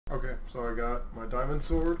Okay, so I got my diamond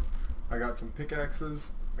sword, I got some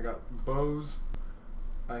pickaxes, I got bows,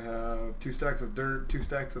 I have 2 stacks of dirt, 2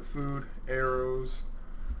 stacks of food, arrows,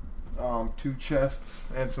 2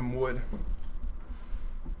 chests, and some wood.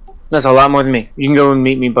 That's a lot more than me. You can go and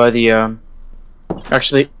meet me by the,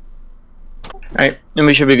 actually. Alright, then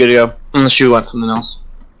we should be good to go. Unless you want something else.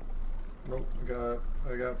 Nope,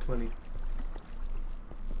 I got plenty.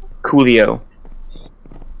 Coolio.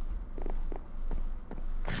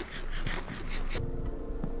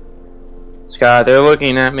 Scott, they're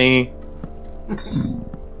looking at me.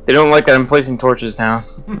 They don't like that I'm placing torches down.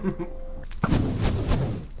 Did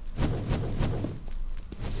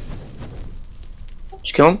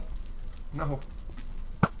you kill him? No.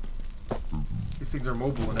 These things are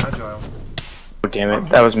mobile and agile. Oh damn it,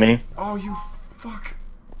 that was me. Oh, you fuck.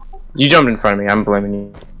 You jumped in front of me, I'm blaming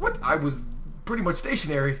you. What? I was pretty much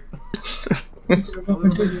stationary.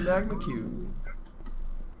 Magma cube.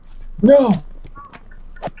 No!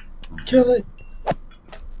 Kill it!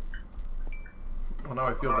 Well, now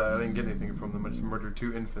I feel bad. I didn't get anything from them. I just murdered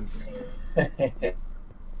 2 infants.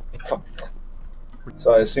 Fuck that.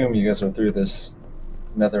 So I assume you guys are through this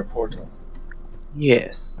nether portal.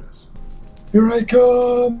 Yes. Here I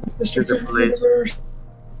come, Mr. Here's a place. Universe.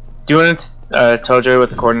 Do you want to tell Joey what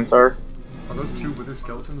the coordinates are? Are those 2 wither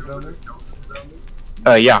skeletons down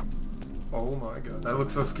there? Yeah. Oh my god. That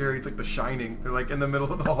looks so scary. It's like The Shining. They're like in the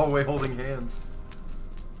middle of the hallway holding hands.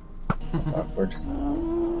 That's awkward.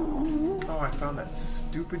 Oh, I found that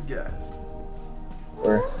stupid ghast.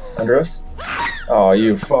 Where? Under us? Oh,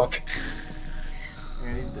 you fuck.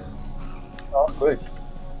 And he's dead. Oh, quick.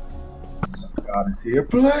 Gotta see a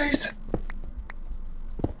place.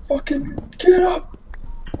 Fucking get up.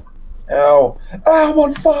 Ow. I'm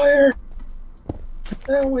on fire.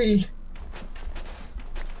 Owie.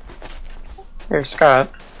 Here,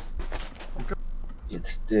 Scott.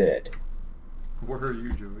 It's dead. Where are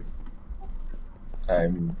you, Joey?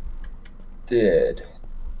 I'm dead.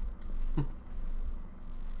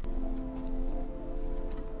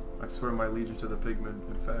 I swear my lead you to the Pigmen,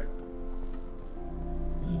 in fact.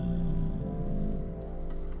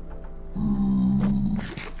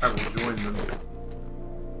 I will join them.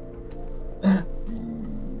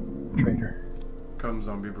 Traitor. Come,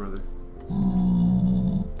 zombie brother.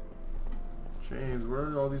 James, where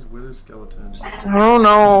are all these wither skeletons? I don't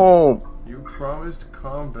know. You promised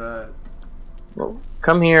combat. Well,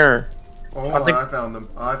 come here. Oh, I found them.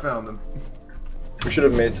 I found them. We should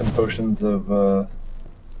have made some potions of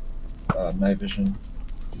night vision.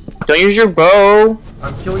 Don't use your bow.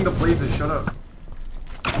 I'm killing the blazes. Shut up.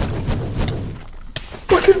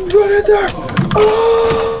 Fucking run in there!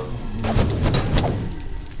 Oh!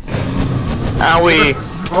 Owie.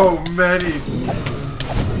 So many.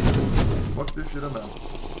 Fuck this shit, I'm out.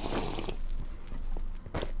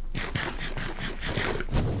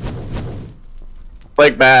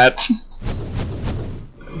 Like that.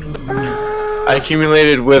 I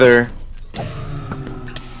accumulated wither. Did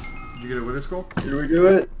you get a wither skull? Did we do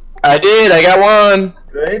it? I did. I got one.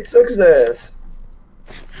 Great success.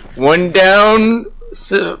 1 down.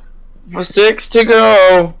 6 to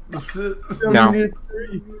go. No. We need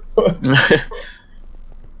 3.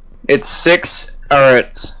 It's 6. Or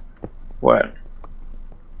it's what?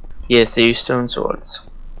 Yes, they use stone swords.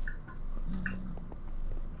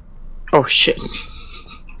 Oh shit.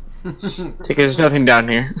 There's nothing down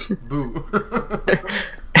here. Boo.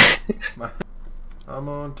 I'm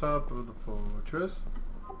on top of the fortress.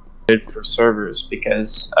 For servers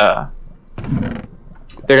because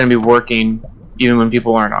they're gonna be working even when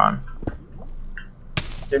people aren't on.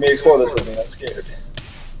 Give me explore this with me, I'm scared.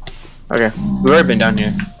 Okay, we've already been down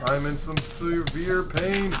here. I'm in some severe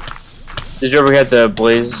pain. Did you ever get the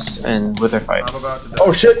blaze and wither fight? I'm about to die.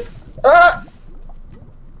 Oh shit! Ah!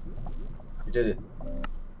 You did it.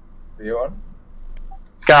 Video on?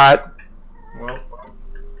 Scott. Well,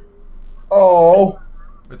 Oh!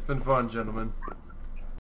 it's been fun, gentlemen.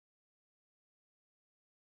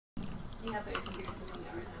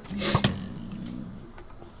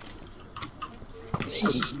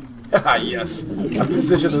 Ah, yes. I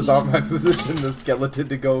positioned the skeleton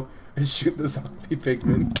to go and shoot the zombie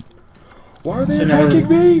pigmen. Why are they attacking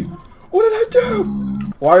me? What did I do?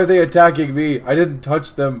 Why are they attacking me? I didn't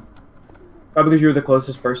touch them. Probably because you were the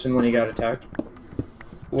closest person when he got attacked.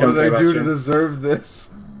 What did I do to deserve this?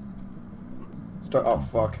 Oh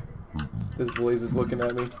fuck. This blaze is looking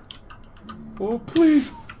at me. Oh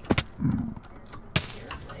please.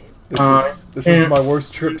 This is my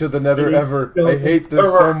worst trip to the nether ever. I hate this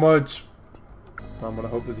so much. I'm gonna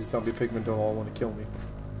hope that these zombie pigmen don't all want to kill me.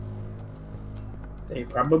 They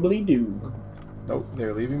probably do. Nope,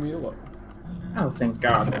 they're leaving me alone. Oh, thank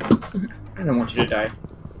God. I don't want you to die.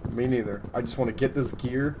 Me neither. I just want to get this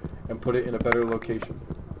gear and put it in a better location.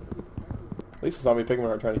 At least the zombie pigmen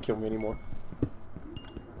aren't trying to kill me anymore.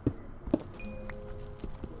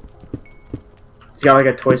 He's got like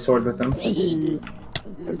a toy sword with him.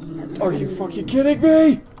 Are you fucking kidding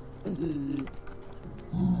me?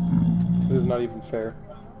 This is not even fair.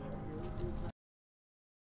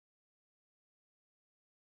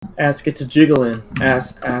 Ask it to jiggle in.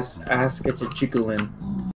 Ask it to jiggle in.